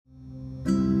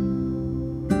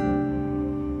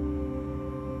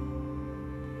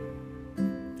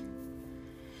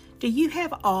Do you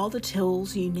have all the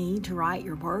tools you need to write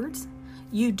your words?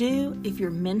 You do if your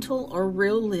mental or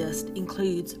real list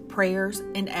includes prayers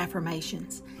and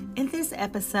affirmations. In this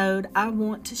episode, I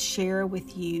want to share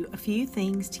with you a few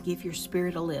things to give your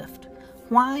spirit a lift.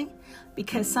 Why?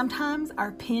 Because sometimes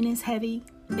our pen is heavy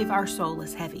if our soul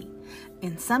is heavy.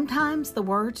 And sometimes the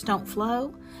words don't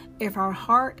flow if our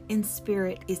heart and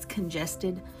spirit is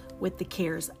congested with the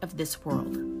cares of this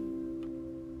world.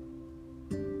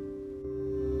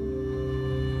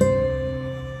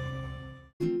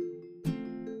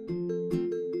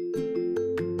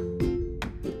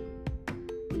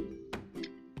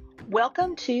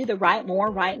 Welcome to the Write More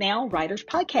Right Now Writers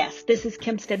Podcast. This is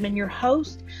Kim Stedman, your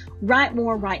host. Write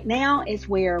More Right Now is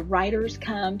where writers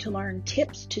come to learn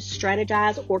tips to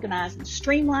strategize, organize, and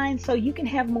streamline so you can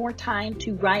have more time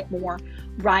to write more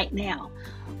right now.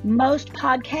 Most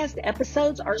podcast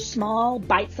episodes are small,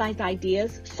 bite-sized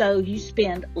ideas, so you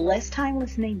spend less time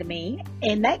listening to me,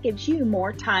 and that gives you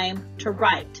more time to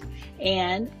write.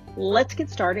 And let's get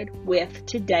started with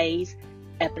today's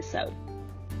episode.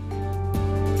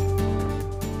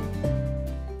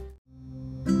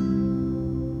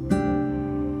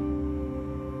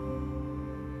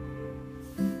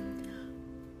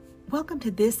 Welcome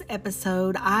to this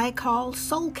episode I call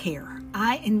Soul Care.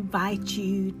 I invite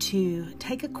you to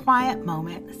take a quiet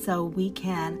moment so we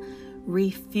can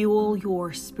refuel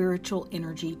your spiritual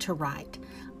energy to write.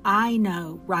 I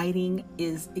know writing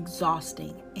is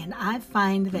exhausting, and I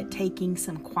find that taking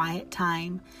some quiet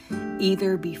time,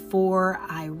 either before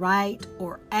I write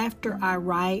or after I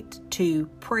write, to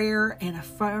prayer and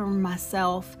affirm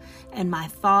myself and my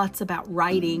thoughts about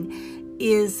writing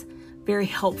is very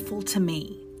helpful to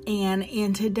me. And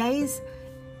in today's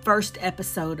first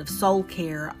episode of Soul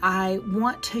Care, I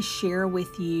want to share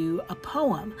with you a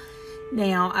poem.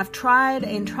 Now, I've tried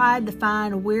to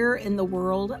find where in the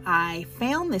world I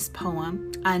found this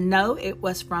poem. I know it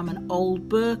was from an old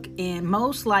book, and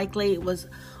most likely it was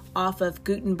off of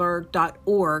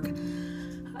Gutenberg.org,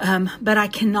 but I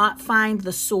cannot find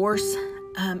the source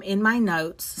in my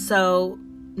notes. So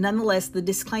nonetheless, the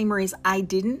disclaimer is I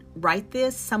didn't write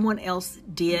this, someone else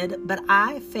did, but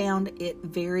I found it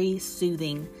very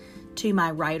soothing to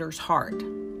my writer's heart.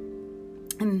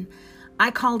 And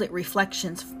I called it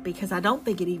Reflections because I don't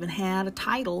think it even had a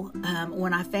title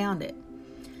when I found it.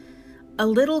 A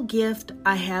little gift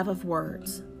I have of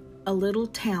words, a little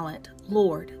talent,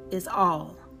 Lord, is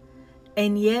all.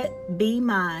 And yet be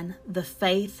mine the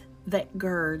faith that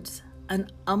girds an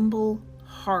humble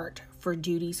heart for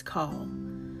duty's call,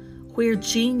 where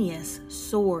genius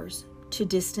soars to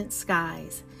distant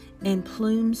skies and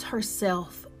plumes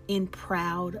herself in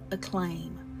proud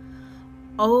acclaim.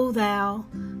 O thou,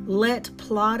 let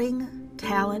plodding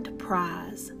talent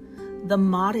prize the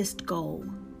modest goal,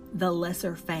 the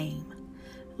lesser fame.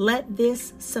 Let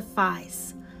this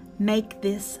suffice, make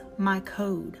this my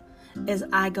code, as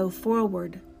I go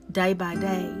forward day by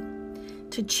day,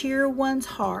 to cheer one's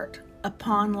heart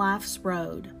upon life's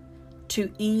road,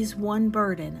 to ease one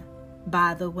burden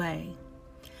by the way.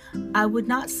 I would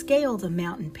not scale the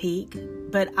mountain peak,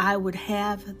 but I would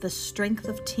have the strength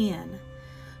of 10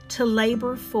 to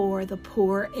labor for the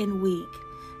poor and weak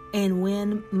and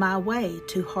win my way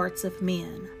to hearts of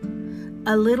men.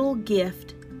 A little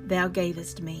gift thou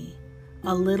gavest me,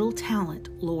 a little talent,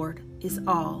 Lord, is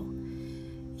all.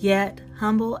 Yet,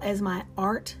 humble as my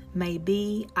art may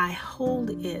be, I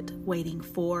hold it waiting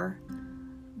for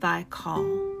thy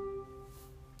call.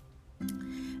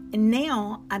 And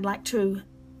now I'd like to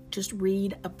just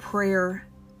read a prayer.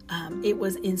 It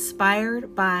was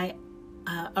inspired by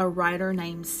a writer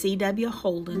named C.W.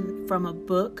 Holden from a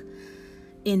book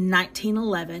in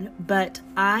 1911, but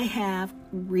I have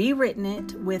rewritten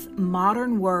it with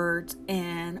modern words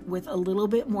and with a little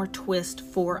bit more twist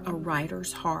for a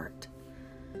writer's heart.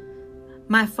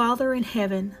 My Father in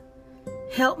heaven,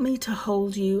 help me to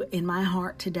hold you in my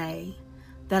heart today,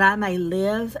 that I may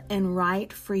live and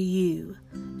write for you,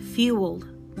 fueled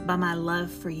by my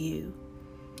love for you.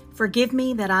 Forgive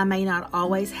me that I may not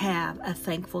always have a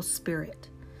thankful spirit.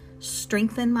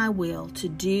 Strengthen my will to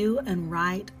do and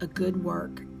write a good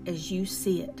work as you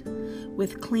see it,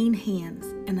 with clean hands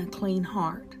and a clean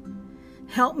heart.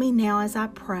 Help me now as I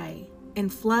pray,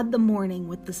 and flood the morning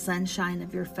with the sunshine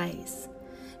of your face.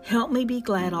 Help me be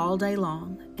glad all day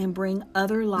long, and bring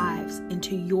other lives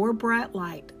into your bright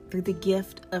light through the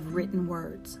gift of written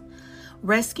words.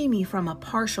 Rescue me from a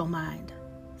partial mind,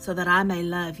 so that I may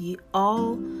love you,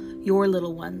 all your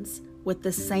little ones, with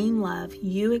the same love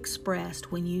you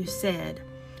expressed when you said,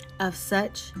 "Of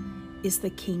such is the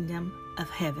kingdom of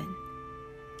heaven."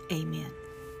 Amen.